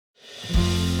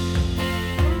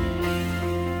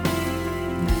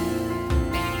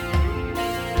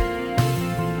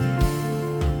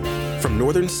From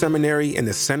Northern Seminary and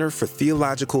the Center for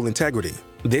Theological Integrity,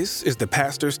 this is the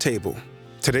Pastor's Table.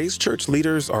 Today's church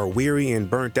leaders are weary and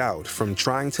burnt out from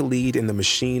trying to lead in the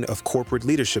machine of corporate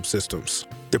leadership systems.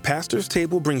 The Pastor's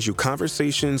Table brings you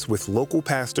conversations with local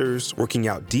pastors working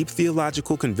out deep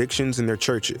theological convictions in their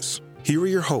churches. Here are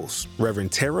your hosts,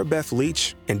 Reverend Tara Beth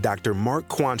Leach and Dr. Mark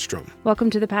Quanstrom. Welcome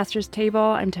to the Pastor's Table.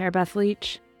 I'm Tara Beth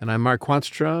Leach. And I'm Mark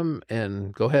Quanstrom,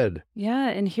 and go ahead. Yeah,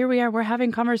 and here we are. We're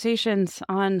having conversations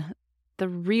on the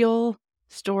real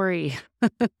story.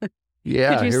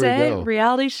 Yeah, Could you here say we go.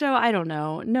 reality show? I don't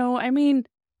know. No, I mean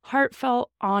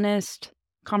heartfelt, honest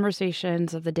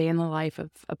conversations of the day in the life of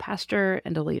a pastor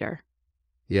and a leader.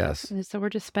 Yes. And so we're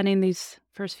just spending these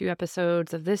first few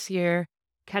episodes of this year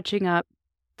catching up,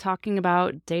 talking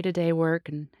about day-to-day work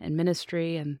and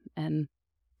ministry and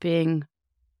being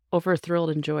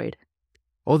over-thrilled and joyed.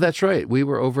 Oh, that's right. We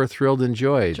were over-thrilled and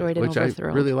joyed, Joyed and which I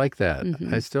over-thrilled. really like that.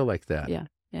 Mhm. I still like that. Yeah.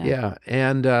 Yeah.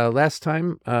 And last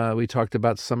time we talked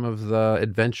about some of the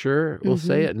adventure, we'll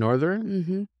say, at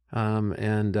Northern, Mm-hmm.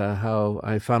 and how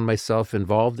I found myself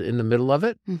involved in the middle of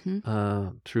it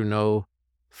Mm-hmm. through no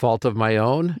fault of my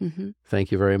own. Mm-hmm. Thank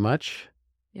you very much.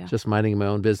 Yeah. Just minding my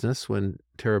own business when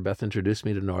Tara Beth introduced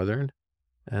me to Northern,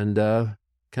 and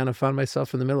kind of found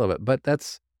myself in the middle of it. But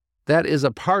that is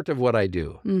a part of what I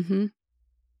do. Mm-hmm.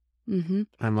 Mm-hmm.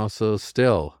 I'm also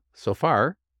still, so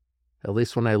far, at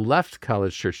least when I left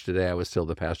College Church today, I was still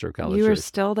the pastor of College You are Church.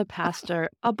 still the pastor,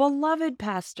 a beloved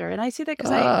pastor. And I see that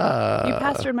because you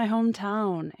pastored my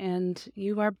hometown and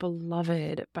you are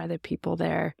beloved by the people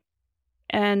there.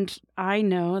 And I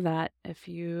know that if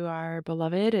you are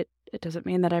beloved, it doesn't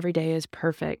mean that every day is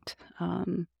perfect.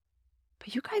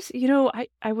 But you guys,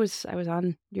 I was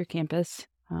on your campus,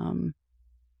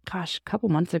 a couple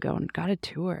months ago and got a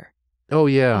tour. Oh,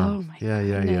 yeah. Oh my Yeah.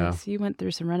 goodness. You went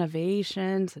through some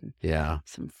renovations and Yeah.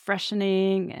 some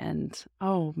freshening and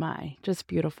oh my, just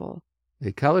beautiful.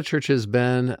 The College Church has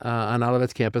been on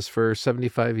Olivet's campus for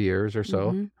 75 years or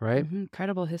so, Mhm. right? Mhm.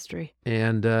 Incredible history.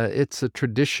 And it's a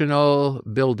traditional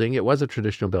building. It was a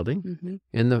traditional building Mm-hmm.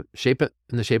 in the shape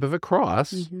of a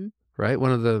cross, Mm-hmm. right?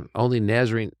 One of the only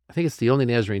Nazarene, I think it's the only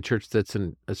Nazarene church that's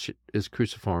is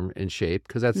cruciform in shape,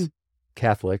 because that's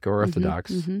Catholic or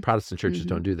Orthodox. mhm. Protestant churches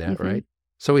don't do that, Mhm. right?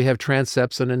 So we have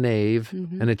transepts and a nave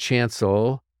Mhm. and a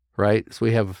chancel, right? So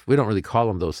we don't really call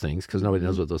them those things because nobody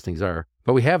knows what those things are,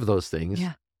 but we have those things.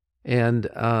 Yeah. And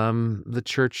the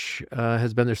church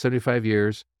has been there 75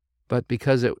 years, but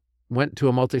because it went to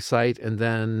a multi-site and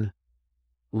then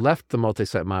left the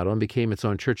multi-site model and became its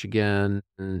own church again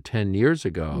 10 years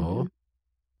ago,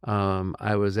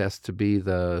 I was asked to be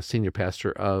the senior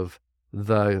pastor of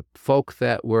the folk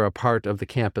that were a part of the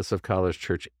campus of College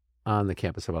Church on the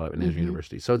campus of Olivet Nazarene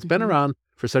University. So it's been around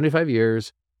for 75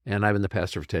 years, and I've been the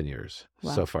pastor for 10 years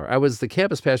so far. I was the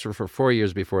campus pastor for 4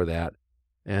 years before that,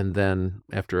 and then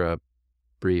after a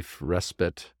brief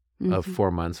respite of 4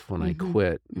 months when I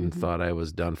quit and thought I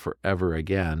was done forever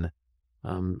again,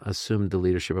 assumed the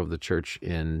leadership of the church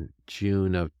in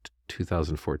June of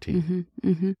 2014.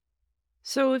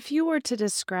 So if you were to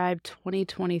describe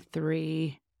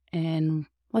 2023 in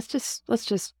let's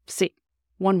just see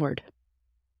one word.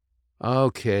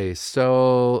 Okay,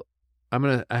 so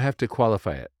I have to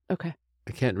qualify it. Okay.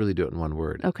 I can't really do it in one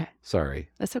word. Okay. Sorry.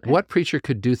 That's okay. What preacher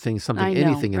could do anything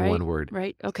right? in one word?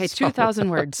 Right. Okay. So- 2,000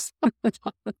 words.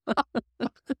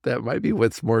 That might be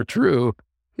what's more true.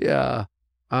 Yeah.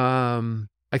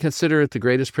 I consider it the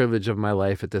greatest privilege of my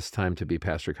life at this time to be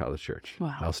pastor of College Church.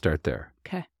 Wow. I'll start there.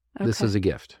 Okay. This is a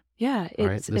gift. Yeah. All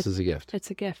right. This is a gift. It's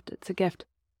a gift. It's a gift.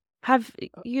 Go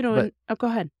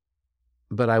ahead.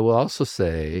 But I will also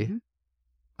say,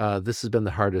 this has been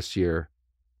the hardest year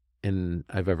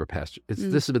I've ever pastored.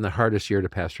 This has been the hardest year to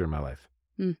pastor in my life.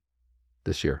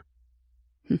 This year.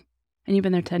 And you've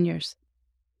been there 10 years.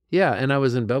 Yeah, and I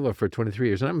was in Belleville for 23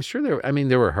 years, and I'm sure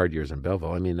there were hard years in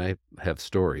Belleville. I mean, I have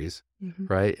stories,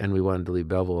 right? And we wanted to leave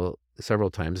Belleville several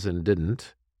times and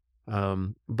didn't.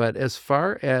 But as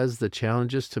far as the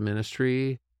challenges to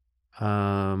ministry,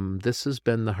 this has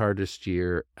been the hardest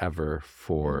year ever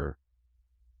for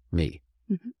me,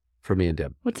 for me and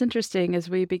Deb. What's interesting is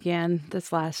we began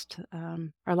this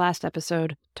our last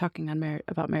episode talking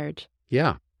about marriage.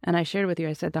 Yeah. And I shared with you,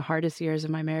 I said the hardest years of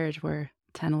my marriage were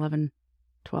 10, 11,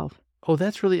 12. Oh,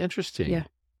 that's really interesting. Yeah.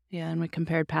 Yeah. And we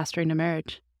compared pastoring to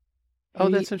marriage. Oh,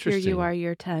 that's interesting. Here you are,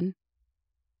 year 10.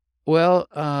 Well,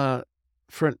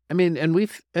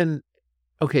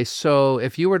 okay, so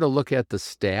if you were to look at the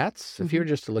stats, if you were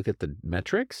just to look at the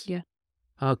metrics. Yeah.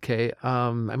 Okay.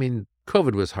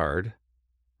 COVID was hard,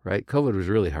 right? COVID was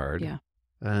really hard. Yeah.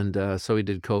 And so we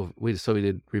did we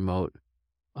did remote.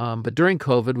 But during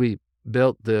COVID,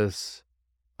 built this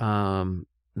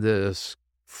this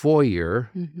foyer,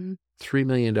 Mm-hmm. $3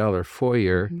 million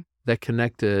foyer Mm-hmm. that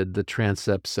connected the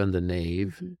transepts and the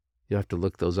nave. Mm-hmm. You have to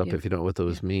look those up Yeah. if you don't know what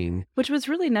those mean. Which was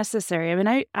really necessary. I mean,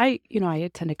 I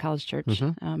attended college church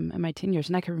Mhm. in my teen years,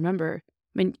 and I can remember.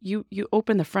 I mean, you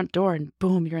open the front door and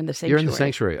boom, you're in the sanctuary. You're in the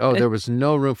sanctuary. Oh, there was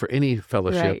no room for any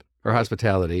fellowship Right, or right.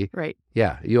 hospitality. Right.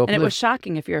 Yeah, you open And it was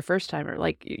shocking if you're a first timer.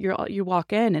 Like you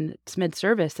walk in and it's mid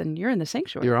service and you're in the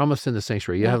sanctuary. You're almost in the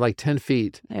sanctuary. You Yeah. have like 10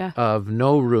 feet Yeah. of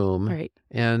no room. Right.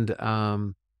 And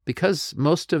because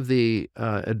most of the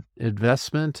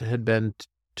investment had been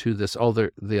to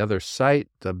the other site,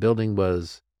 the building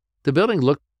looked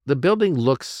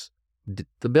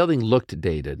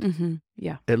dated. Mm-hmm.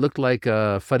 Yeah. It looked like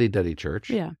a fuddy-duddy church.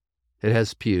 Yeah. It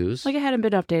has pews. Like it hadn't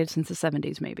been updated since the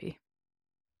 70s, maybe.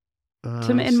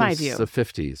 In my view. The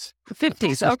 50s. The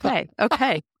 50s. Okay.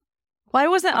 Okay. Well, I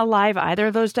wasn't alive either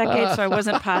of those decades, so I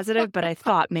wasn't positive, but I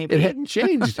thought maybe. It hadn't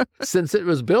changed since it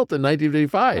was built in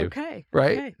 1985. Okay.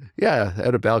 Right? Okay. Yeah,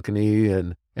 had a balcony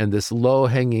and this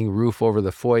low-hanging roof over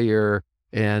the foyer,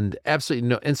 and absolutely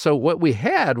no. And so what we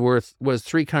had was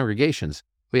 3 congregations.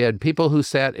 We had people who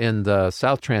sat in the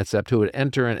south transept who would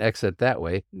enter and exit that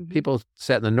way. Mm-hmm. People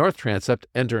sat in the north transept,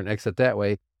 enter and exit that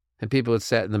way, and people would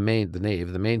sat in the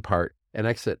main part, and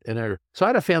exit and enter. So I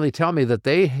had a family tell me that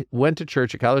they went to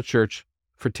church, a college church,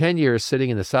 for 10 years sitting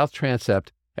in the south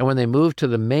transept, and when they moved to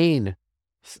the main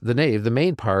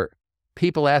part,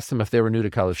 people asked them if they were new to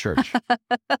college church.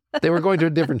 They were going to a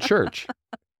different church.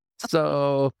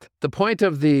 So the point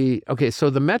of so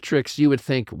the metrics, you would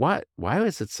think, why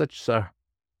was it such a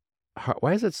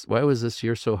why was this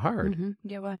year so hard? Mm-hmm.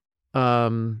 Yeah, what?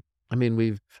 I mean,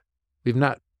 we've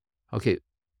not,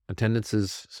 attendance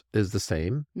is the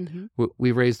same. Mm-hmm.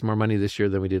 We raised more money this year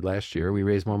than we did last year. We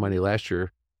raised more money last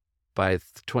year by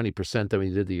 20% than we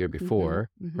did the year before,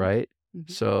 Mm-hmm. right?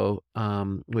 Mm-hmm. So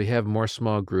we have more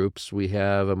small groups. We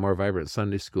have a more vibrant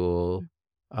Sunday school.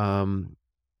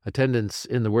 Attendance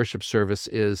in the worship service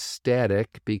is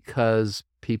static because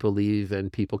people leave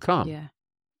and people come. Yeah.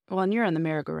 Well, and you're on the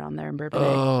merry-go-round there in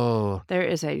Bourbonnais. Oh. There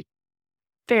is a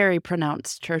very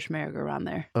pronounced church merry-go-round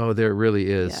there. Oh, there really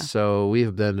is. Yeah. So we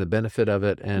have been the benefit of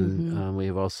it, and Mm-hmm. we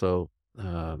have also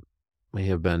we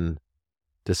have been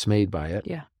dismayed by it.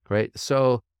 Yeah. Right.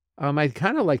 So I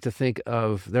kind of like to think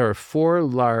of, there are 4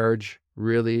 large,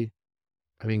 really,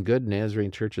 good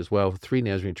Nazarene churches. Well, 3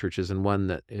 Nazarene churches and one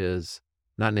that is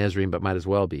not Nazarene but might as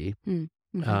well be.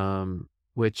 Mm-hmm.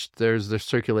 Which there's the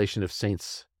circulation of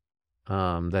saints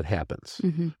that happens.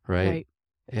 Mm-hmm. Right.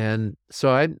 And so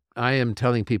I am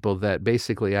telling people that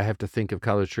basically I have to think of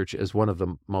College Church as one of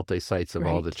the multi-sites of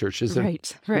all the churches in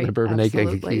the Bourbonnais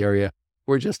Kankakee area.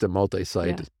 We're just a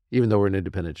multi-site, even though we're an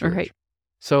independent church. Right.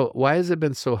 So why has it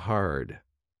been so hard?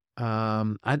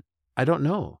 I don't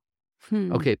know.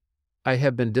 Okay, I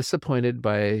have been disappointed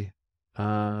by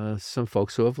some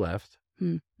folks who have left,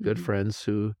 good friends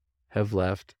who have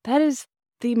left. That is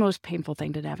the most painful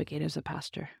thing to navigate as a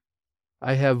pastor.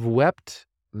 I have wept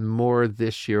more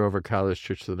this year over College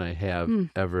Church than I have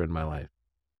ever in my life.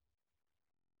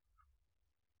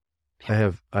 I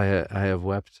have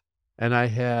wept, and I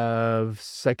have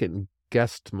second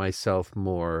guessed myself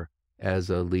more as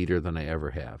a leader than I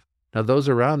ever have. Now, those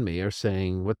around me are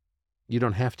saying, "What? You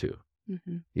don't have to.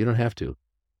 Mm-hmm. You don't have to."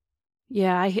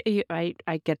 Yeah,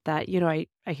 I get that.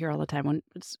 I hear all the time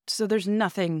so there's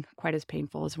nothing quite as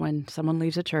painful as when someone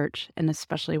leaves a church, and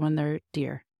especially when they're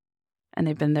dear, and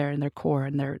they've been there in their core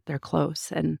and they're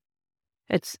close, and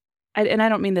I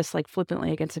don't mean this like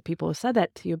flippantly against the people who said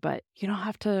that to you, but you don't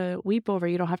have to weep over.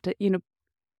 You don't have to,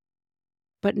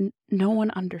 But no one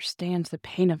understands the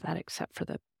pain of that except for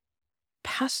the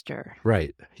pastor.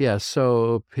 Right. Yeah.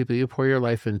 So people you pour your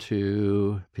life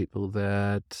into, people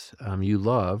that you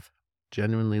love,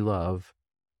 genuinely love,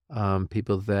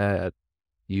 people that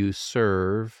you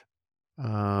serve,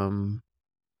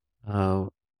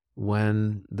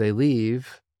 when they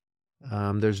leave,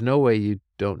 there's no way you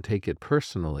don't take it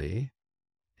personally,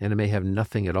 and it may have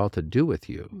nothing at all to do with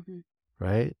you. Mm-hmm.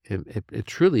 Right? It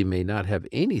truly may not have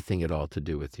anything at all to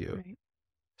do with you. Right.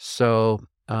 So,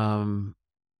 and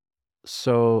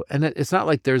it's not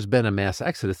like there's been a mass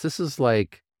exodus. This is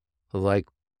like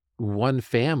one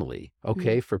family,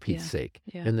 okay, for Pete's sake,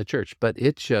 in the church. But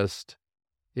it just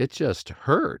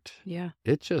hurt. Yeah.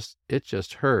 It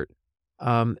just hurt.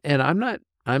 And I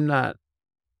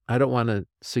don't want to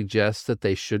suggest that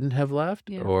they shouldn't have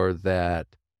left, or that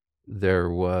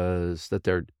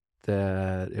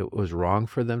that it was wrong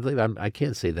for them to leave. I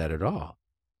can't say that at all.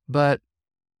 But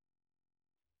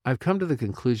I've come to the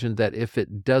conclusion that if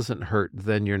it doesn't hurt,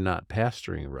 then you're not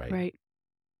pastoring right. Right.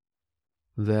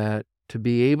 that to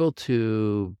be able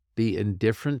to be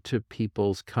indifferent to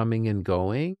people's coming and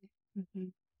going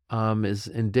is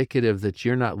indicative that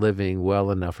you're not living well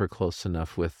enough or close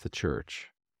enough with the church.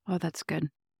 Oh, that's good.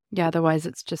 Yeah, otherwise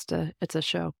it's just it's a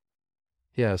show.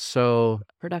 Yeah, so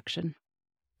production.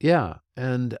 Yeah,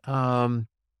 and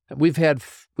we've had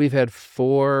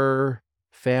 4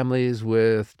 families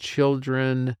with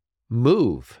children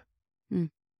move,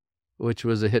 which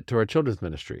was a hit to our children's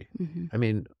ministry. I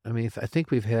mean, I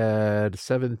think we've had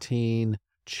 17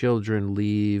 children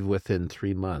leave within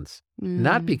 3 months.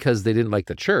 Not because they didn't like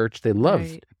the church; they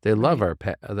love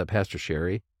the Pastor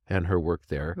Sherry and her work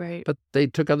there. Right. But they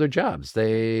took other jobs.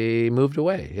 They moved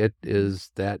away. It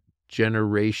is that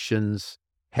generation's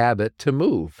habit to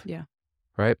move. Yeah.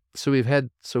 Right. So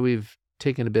we've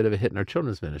taken a bit of a hit in our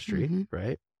children's ministry.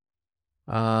 Right.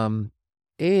 And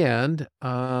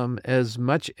as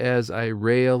much as I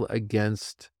rail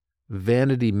against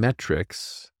vanity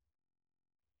metrics,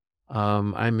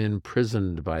 I'm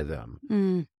imprisoned by them.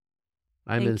 I'm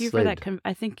Thank enslaved. you for that.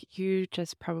 I think you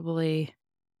just probably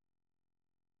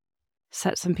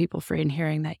set some people free in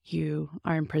hearing that you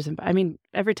are imprisoned. I mean,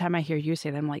 every time I hear you say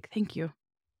that, I'm like, thank you.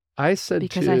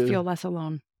 Because I feel less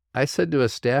alone. I said to a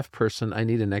staff person, I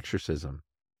need an exorcism.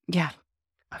 Yeah.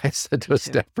 I said to a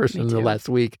staff person in the last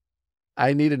week,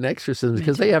 I need an exorcism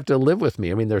because they have to live with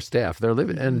me. I mean, they're staff. They're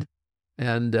living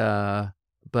but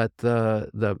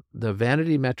the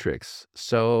vanity metrics.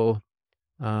 So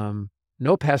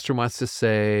no pastor wants to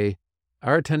say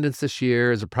our attendance this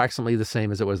year is approximately the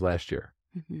same as it was last year.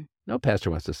 No pastor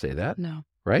wants to say that. No.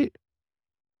 Right?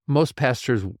 Most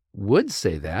pastors would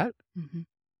say that.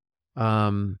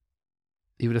 Even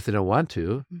if they don't want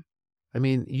to. I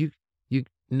mean,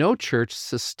 no church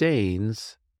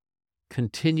sustains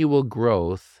continual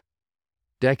growth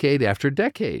decade after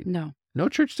decade. No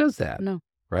church does that. No.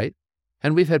 Right?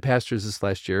 And we've had pastors this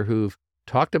last year who've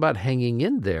talked about hanging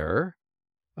in there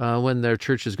when their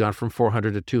church has gone from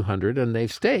 400 to 200 and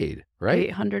they've stayed, right?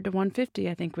 800 to 150,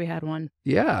 I think we had one.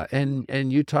 Yeah,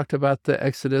 and you talked about the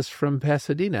exodus from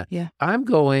Pasadena. Yeah. I'm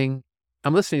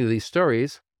listening to these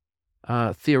stories,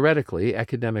 theoretically,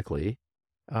 academically,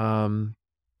 and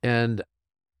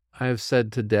I've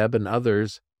said to Deb and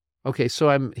others, okay, so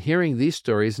I'm hearing these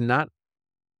stories, not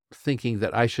thinking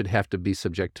that I should have to be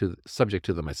subject to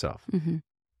them myself,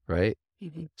 right?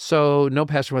 So no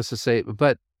pastor wants to say,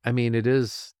 but I mean, it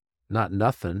is not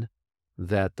nothing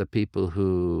that the people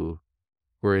who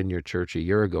were in your church a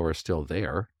year ago are still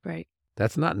there. Right.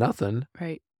 That's not nothing.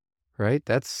 Right. Right?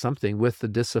 That's something with the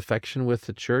disaffection with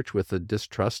the church, with the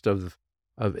distrust of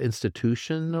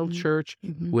institutional church,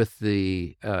 with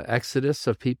the exodus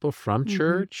of people from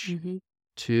church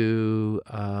to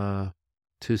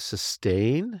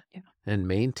sustain and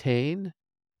maintain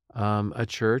a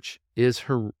church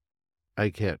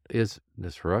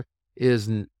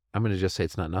I'm going to just say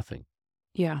it's not nothing.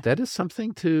 Yeah. That is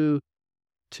something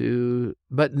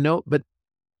but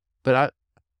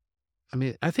I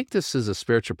mean, I think this is a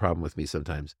spiritual problem with me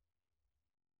sometimes.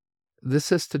 This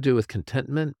has to do with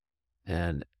contentment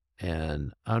and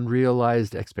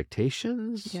unrealized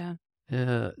expectations. Yeah.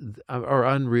 Or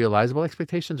unrealizable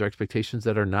expectations, or expectations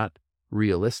that are not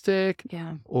realistic.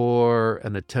 Yeah. Or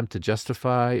an attempt to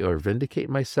justify or vindicate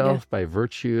myself by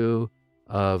virtue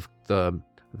of the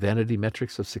vanity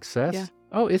metrics of success. Yeah.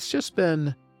 Oh, it's just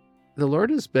been, the Lord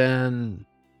has been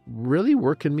really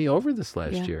working me over this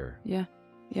last year. Yeah.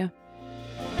 Yeah.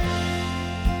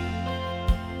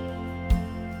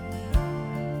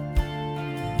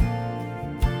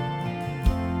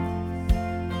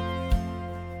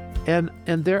 And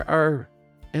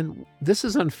this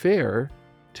is unfair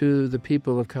to the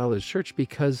people of College Church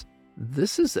because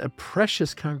this is a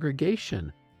precious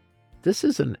congregation.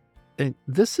 These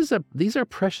are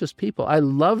precious people. I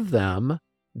love them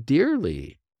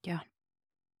dearly. Yeah.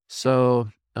 So,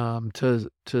 I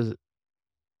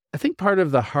think part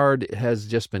of the hard has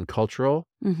just been cultural.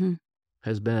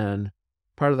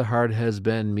 Part of the hard has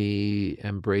been me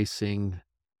embracing,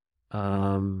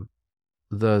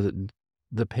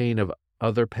 the pain of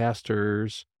other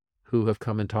pastors who have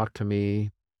come and talked to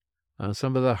me.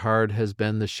 Some of the hard has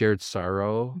been the shared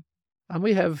sorrow. And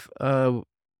we have across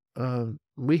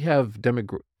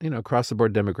the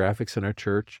board demographics in our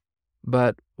church,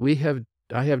 but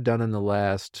I have done in the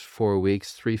last 4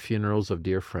 weeks 3 funerals of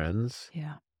dear friends.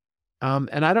 Yeah.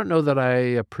 And I don't know that I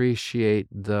appreciate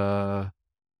the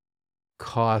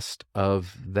cost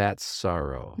of that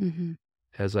sorrow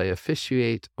as I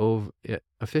officiate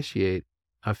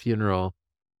a funeral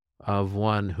of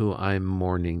one who I'm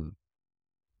mourning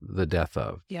the death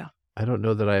of. Yeah. I don't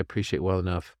know that I appreciate well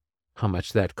enough how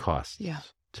much that costs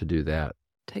to do that.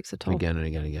 takes a toll. again and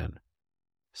again and again.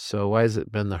 So why has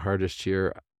it been the hardest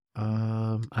year?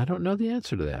 I don't know the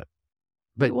answer to that.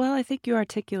 But Well, I think you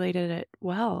articulated it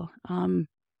well.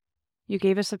 You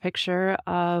gave us a picture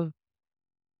of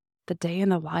the day in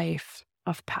the life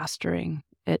of pastoring.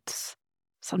 It's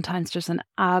sometimes just an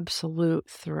absolute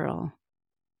thrill.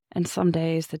 And some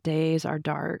days, the days are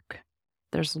dark.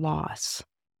 There's loss.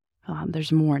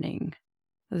 There's mourning.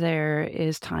 There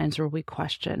is times where we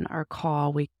question our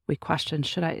call. We question,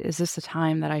 is this the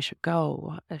time that I should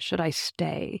go? Should I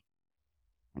stay?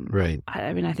 right.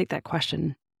 I mean, I think that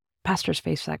question, pastors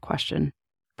face that question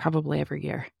probably every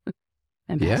year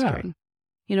in Yeah. pastoring.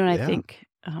 You know, and I Yeah. think,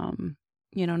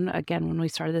 again, when we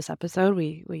started this episode,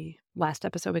 last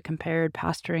episode, we compared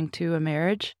pastoring to a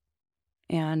marriage.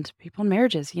 And people in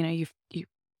marriages, you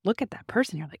look at that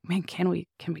person, you're like, man, can we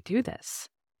do this?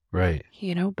 Right.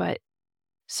 But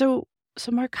so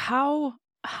Mark, how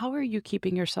are you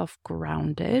keeping yourself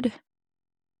grounded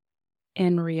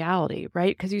in reality,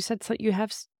 right? Because you said you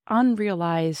have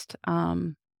unrealized,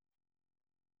 you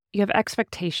have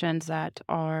expectations that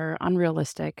are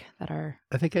unrealistic, I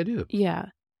think I do. yeah.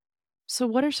 So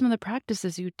what are some of the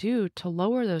practices you do to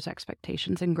lower those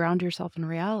expectations and ground yourself in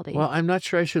reality? Well, I'm not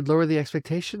sure I should lower the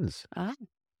expectations. Ah,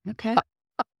 okay.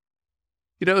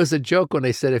 It was a joke when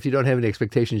I said, if you don't have any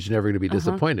expectations, you're never going to be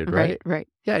disappointed, right? Right.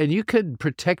 Yeah, and you could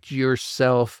protect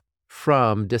yourself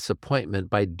from disappointment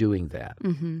by doing that,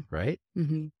 Mm-hmm. right?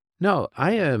 Mm-hmm. No,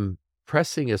 I am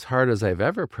pressing as hard as I've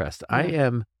ever pressed.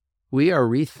 Yeah. We are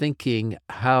rethinking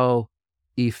how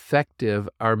effective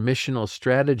our missional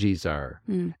strategies are.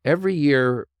 Mm. Every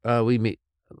year we meet.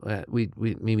 We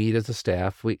meet as a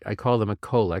staff. I call them a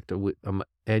collect,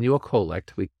 annual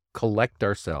collect. We collect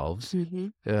ourselves. Mm-hmm.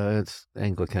 It's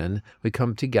Anglican. We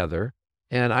come together,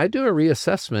 and I do a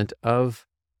reassessment of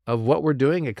what we're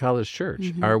doing at College Church.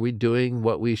 Mm-hmm. Are we doing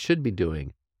what we should be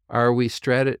doing? Are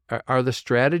the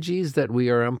strategies that we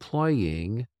are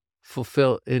employing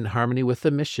fulfill in harmony with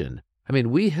the mission? I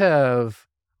mean, we have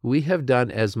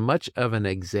done as much of an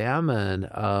examine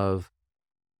of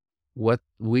what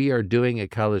we are doing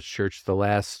at College Church the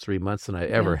last 3 months than I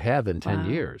ever have in 10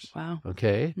 years. Wow.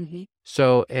 Okay. Mm-hmm.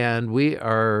 So, and we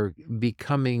are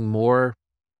becoming more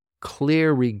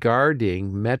clear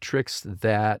regarding metrics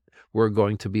that we're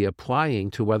going to be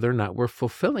applying to whether or not we're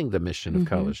fulfilling the mission of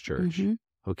College Church.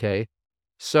 Mm-hmm. Okay.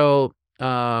 So,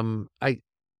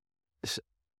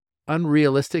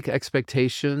 unrealistic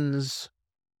expectations,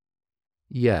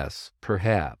 yes,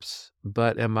 perhaps.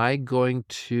 But am I going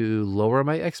to lower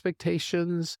my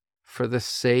expectations for the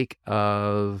sake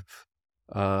of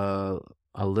a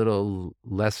little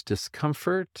less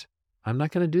discomfort? I'm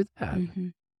not going to do that. Mm-hmm.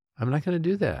 I'm not going to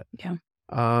do that. Yeah.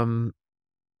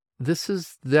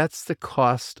 That's the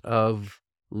cost of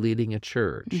leading a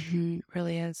church. Mm-hmm. It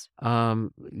really is.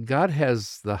 God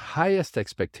has the highest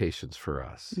expectations for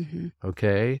us. Mm-hmm.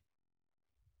 Okay.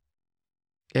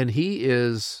 And he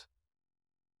is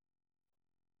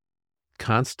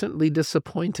constantly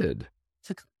disappointed.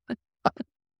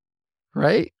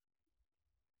 Right?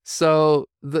 So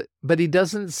but he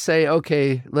doesn't say,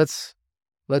 okay, let's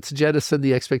jettison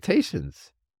the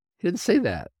expectations. He didn't say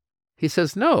that. He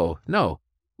says, no,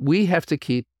 we have to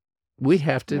keep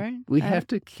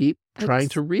trying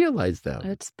to realize them.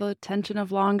 It's the tension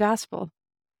of law and gospel.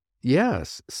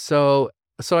 Yes. So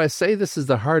I say this is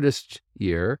the hardest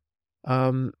year.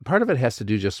 Part of it has to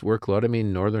do just workload. I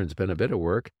mean, Northern's been a bit of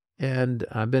work, and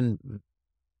I've been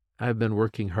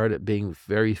working hard at being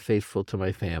very faithful to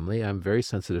my family. I'm very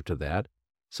sensitive to that.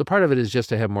 So part of it is just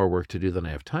to have more work to do than I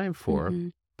have time for. Mm-hmm.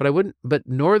 But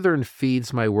Northern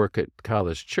feeds my work at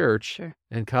College Church, Sure.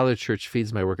 and College Church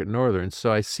feeds my work at Northern.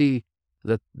 So I see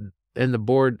that, and the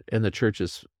board and the church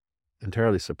is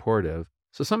entirely supportive.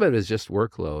 So some of it is just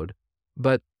workload,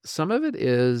 but some of it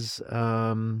is,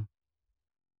 I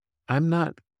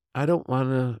don't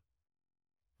want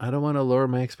to lower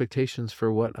my expectations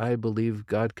for what I believe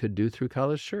God could do through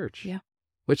College Church. Yeah.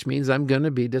 Which means I'm going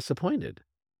to be disappointed.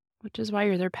 Which is why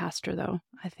you're their pastor, though.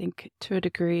 I think to a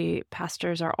degree,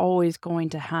 pastors are always going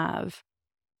to have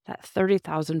that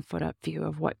 30,000 foot up view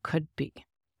of what could be,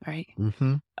 right?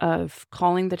 Mm-hmm. Of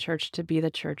calling the church to be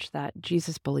the church that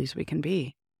Jesus believes we can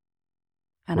be.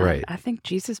 And right. I think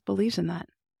Jesus believes in that.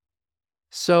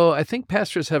 So I think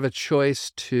pastors have a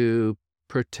choice to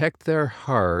protect their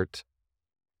heart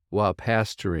while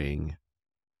pastoring,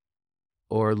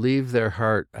 or leave their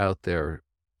heart out there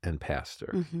and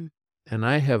pastor. Mm-hmm. And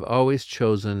I have always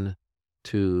chosen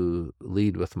to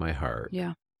lead with my heart.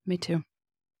 Yeah, me too.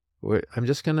 I'm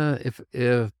just gonna,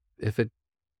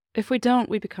 if we don't,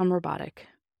 we become robotic.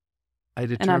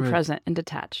 and I'm present and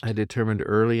detached. I determined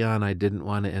early on I didn't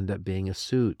want to end up being a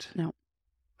suit. No.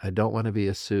 I don't want to be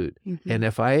a suit. Mm-hmm. And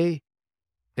if I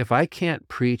can't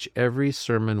preach every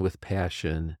sermon with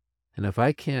passion, and if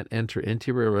I can't enter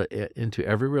into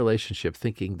every relationship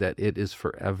thinking that it is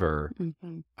forever,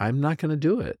 mm-hmm. I'm not going to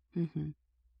do it. Mm-hmm.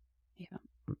 Yeah.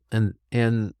 And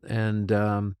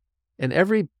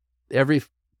every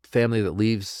family that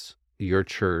leaves your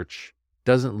church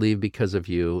doesn't leave because of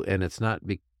you, and it's not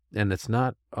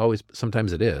always.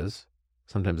 Sometimes it is.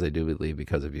 Sometimes they do leave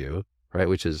because of you, right?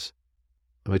 Which is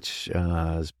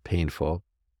painful,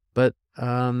 but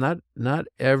not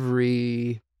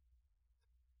every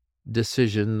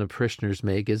decision the parishioners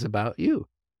make is about you.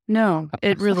 No,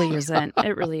 it really isn't.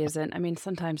 It really isn't. I mean,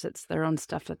 sometimes it's their own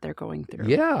stuff that they're going through.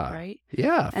 Yeah. Right?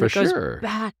 Yeah, and for it goes sure.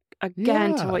 back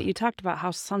again to what you talked about,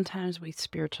 how sometimes we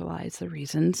spiritualize the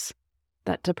reasons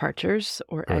that departures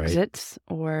or Right. exits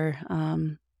or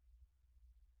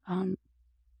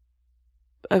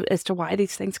as to why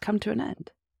these things come to an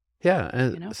end. Yeah,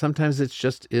 and sometimes it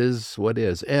just is what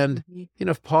is. And, Mm-hmm.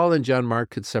 if Paul and John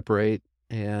Mark could separate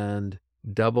and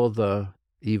double the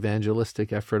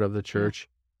evangelistic effort of the church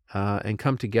and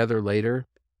come together later,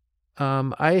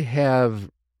 I have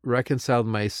reconciled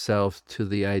myself to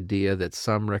the idea that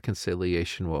some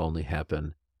reconciliation will only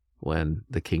happen when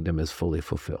the kingdom is fully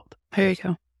fulfilled. There you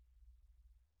go.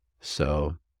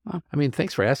 So, Wow. I mean,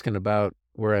 thanks for asking about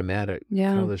where I'm at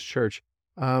this church.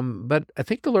 But I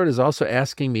think the Lord is also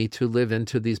asking me to live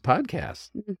into these podcasts.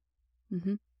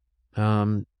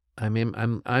 Mm-hmm. I mean,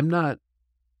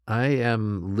 I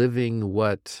am living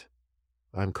what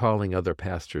I'm calling other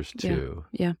pastors to.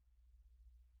 Yeah.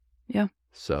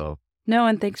 So. No,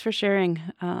 and thanks for sharing.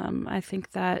 I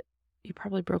think that you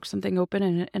probably broke something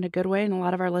open in a good way in a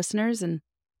lot of our listeners, and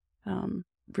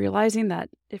realizing that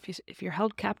if you're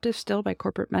held captive still by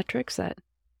corporate metrics, that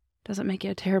doesn't make you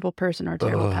a terrible person or a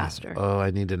terrible pastor. Oh, I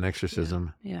need an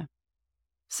exorcism. Yeah.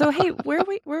 So hey, where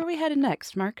are we headed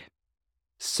next, Mark?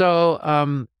 So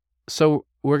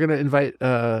we're going to invite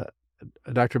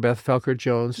Dr. Beth Felker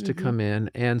Jones to come in,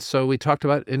 and so we talked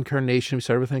about incarnation. We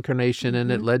started with incarnation,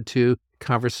 and it led to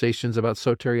conversations about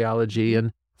soteriology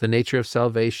and the nature of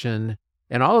salvation,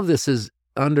 and all of this is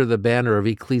under the banner of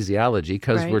ecclesiology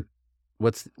because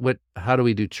how do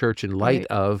we do church in light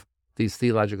of these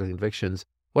theological convictions?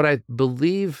 What I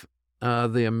believe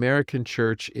the American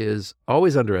church is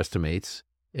always underestimates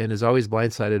and is always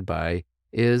blindsided by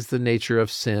is the nature of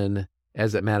sin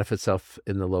as it manifests itself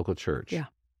in the local church. Yeah.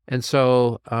 And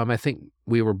so I think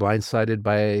we were blindsided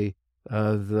by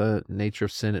the nature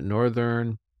of sin at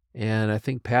Northern. And I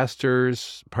think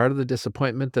pastors, part of the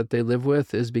disappointment that they live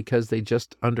with is because they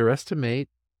just underestimate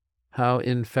how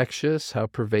infectious, how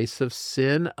pervasive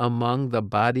sin among the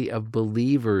body of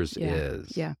believers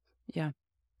is. Yeah.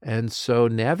 And so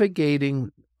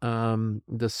navigating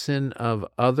the sin of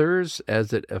others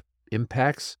as it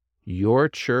impacts your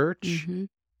church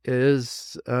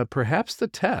is perhaps the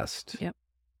test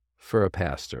for a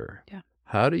pastor. Yeah.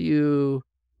 How do you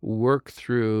work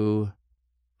through,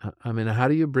 how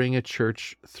do you bring a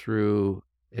church through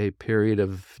a period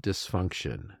of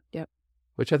dysfunction? Yep.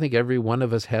 Which I think every one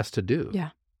of us has to do. Yeah.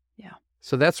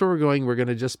 So that's where we're going. We're going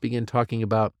to just begin talking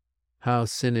about how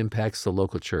sin impacts the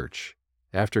local church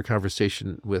after a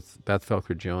conversation with Beth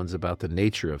Felker Jones about the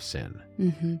nature of sin.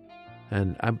 Mm-hmm.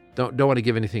 And I don't want to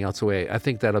give anything else away. I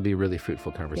think that'll be a really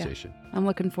fruitful conversation. Yeah, I'm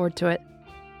looking forward to it.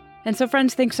 And so,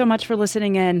 friends, thanks so much for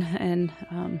listening in and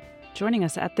joining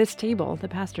us at this table, the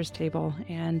pastor's table.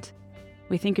 And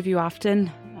we think of you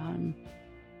often.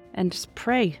 And just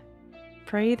pray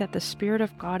that the Spirit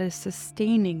of God is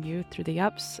sustaining you through the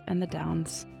ups and the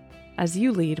downs as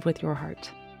you lead with your heart.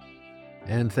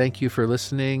 And thank you for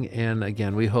listening. And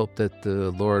again, we hope that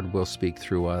the Lord will speak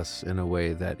through us in a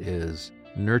way that is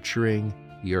nurturing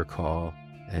your call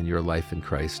and your life in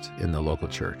Christ in the local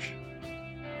church.